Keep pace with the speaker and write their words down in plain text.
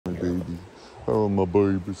baby. Oh, my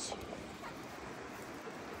babies.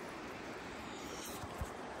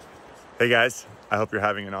 Hey guys, I hope you're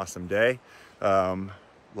having an awesome day. A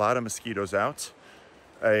lot of mosquitoes out.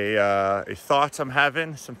 Some thoughts I'm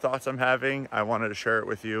having. I wanted to share it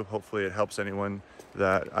with you. Hopefully it helps anyone,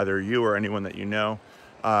 that either you or anyone that you know.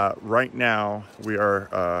 Right now, we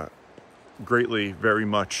are very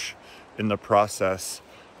much in the process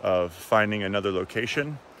of finding another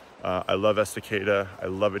location. I love Estacada. I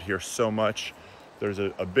love it here so much. There's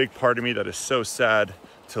a big part of me that is so sad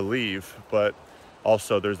to leave, but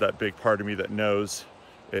also there's that big part of me that knows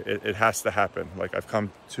it has to happen. Like, I've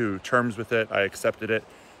come to terms with it. I accepted it,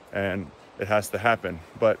 and it has to happen.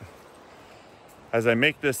 But as I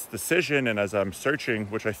make this decision and as I'm searching,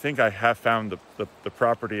 which I think I have found the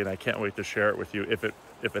property, and I can't wait to share it with you if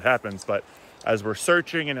it happens. But as we're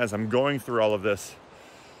searching and as I'm going through all of this,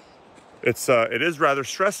 it is rather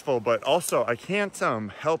stressful, but also I can't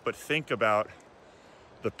help but think about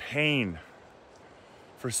the pain.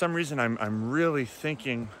 For some reason, I'm really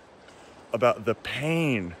thinking about the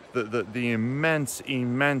pain, the immense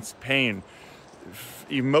pain,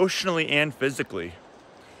 emotionally and physically,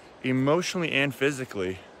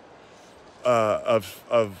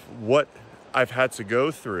 of what I've had to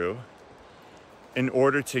go through in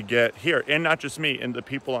order to get here. And not just me, and the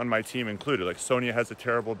people on my team included. Like, Sonia has a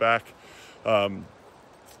terrible back. And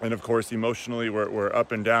of course, emotionally, we're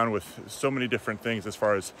up and down with so many different things as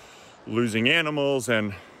far as losing animals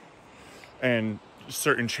and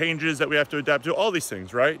certain changes that we have to adapt to, all these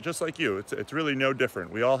things, right? Just like you, it's really no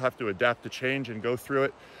different. We all have to adapt to change and go through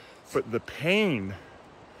it. But the pain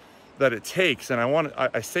that it takes, and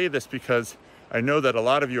I say this because I know that a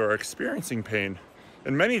lot of you are experiencing pain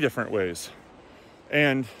in many different ways.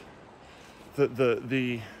 And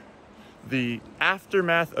the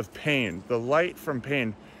aftermath of pain, the light from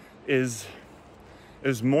pain is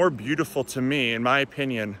more beautiful to me, in my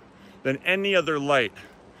opinion, than any other light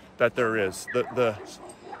that there is. The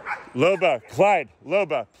Loba, Clyde,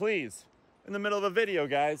 Loba, please, in the middle of a video,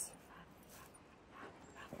 guys.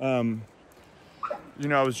 I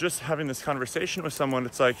was just having this conversation with someone.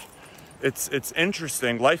 It's like, it's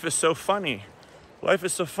interesting. Life is so funny. Life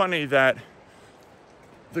is so funny that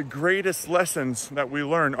the greatest lessons that we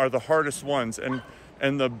learn are the hardest ones, and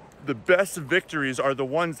the best victories are the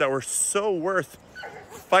ones that were so worth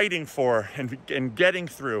fighting for and getting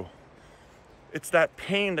through. It's that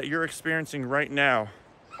pain that you're experiencing right now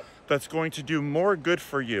that's going to do more good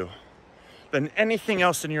for you than anything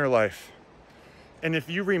else in your life. And if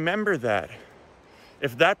you remember that,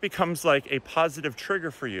 if that becomes like a positive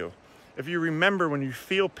trigger for you, if you remember when you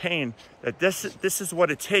feel pain, that this is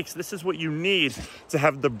what it takes, this is what you need to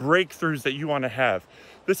have the breakthroughs that you want to have.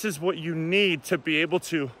 This is what you need to be able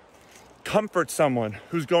to comfort someone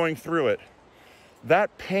who's going through it.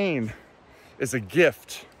 That pain is a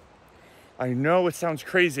gift. I know it sounds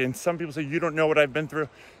crazy, and some people say, you don't know what I've been through.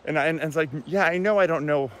 And it's like, yeah, I know I don't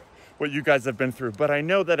know what you guys have been through, but I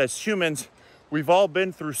know that as humans, we've all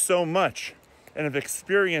been through so much and have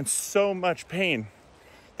experienced so much pain,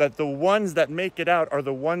 that the ones that make it out are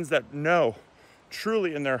the ones that know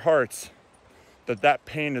truly in their hearts that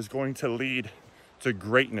pain is going to lead to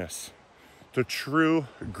greatness, to true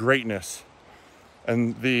greatness.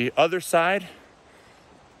 And the other side,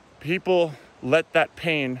 people let that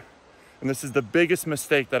pain, and this is the biggest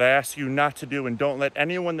mistake that I ask you not to do, and don't let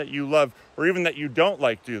anyone that you love or even that you don't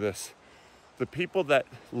like do this. The people that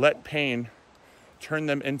let pain turn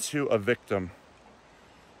them into a victim.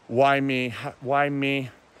 Why me? Why me?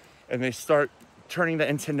 And they start turning that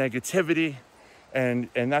into negativity, and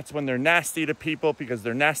that's when they're nasty to people because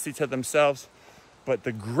they're nasty to themselves. But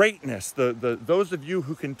the greatness, those of you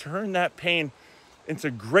who can turn that pain into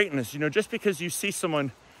greatness, just because you see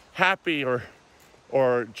someone happy or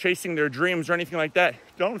chasing their dreams or anything like that,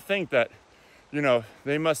 don't think that,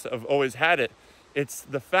 they must have always had it. It's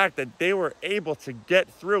the fact that they were able to get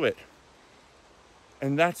through it.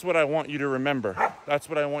 And that's what I want you to remember. That's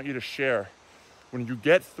what I want you to share. When you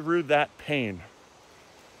get through that pain,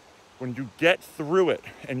 when you get through it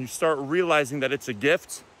and you start realizing that it's a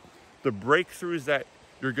gift, the breakthroughs that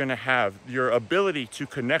you're going to have, your ability to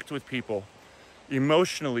connect with people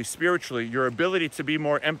emotionally, spiritually, your ability to be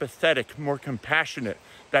more empathetic, more compassionate,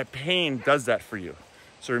 that pain does that for you.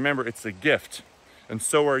 So remember, it's a gift, and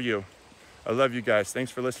so are you. I love you guys.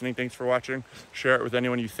 Thanks for listening. Thanks for watching. Share it with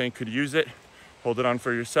anyone you think could use it. Hold it on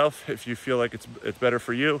for yourself if you feel like it's better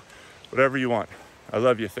for you. Whatever you want. I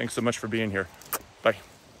love you. Thanks so much for being here. Bye.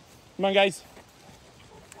 Come on, guys.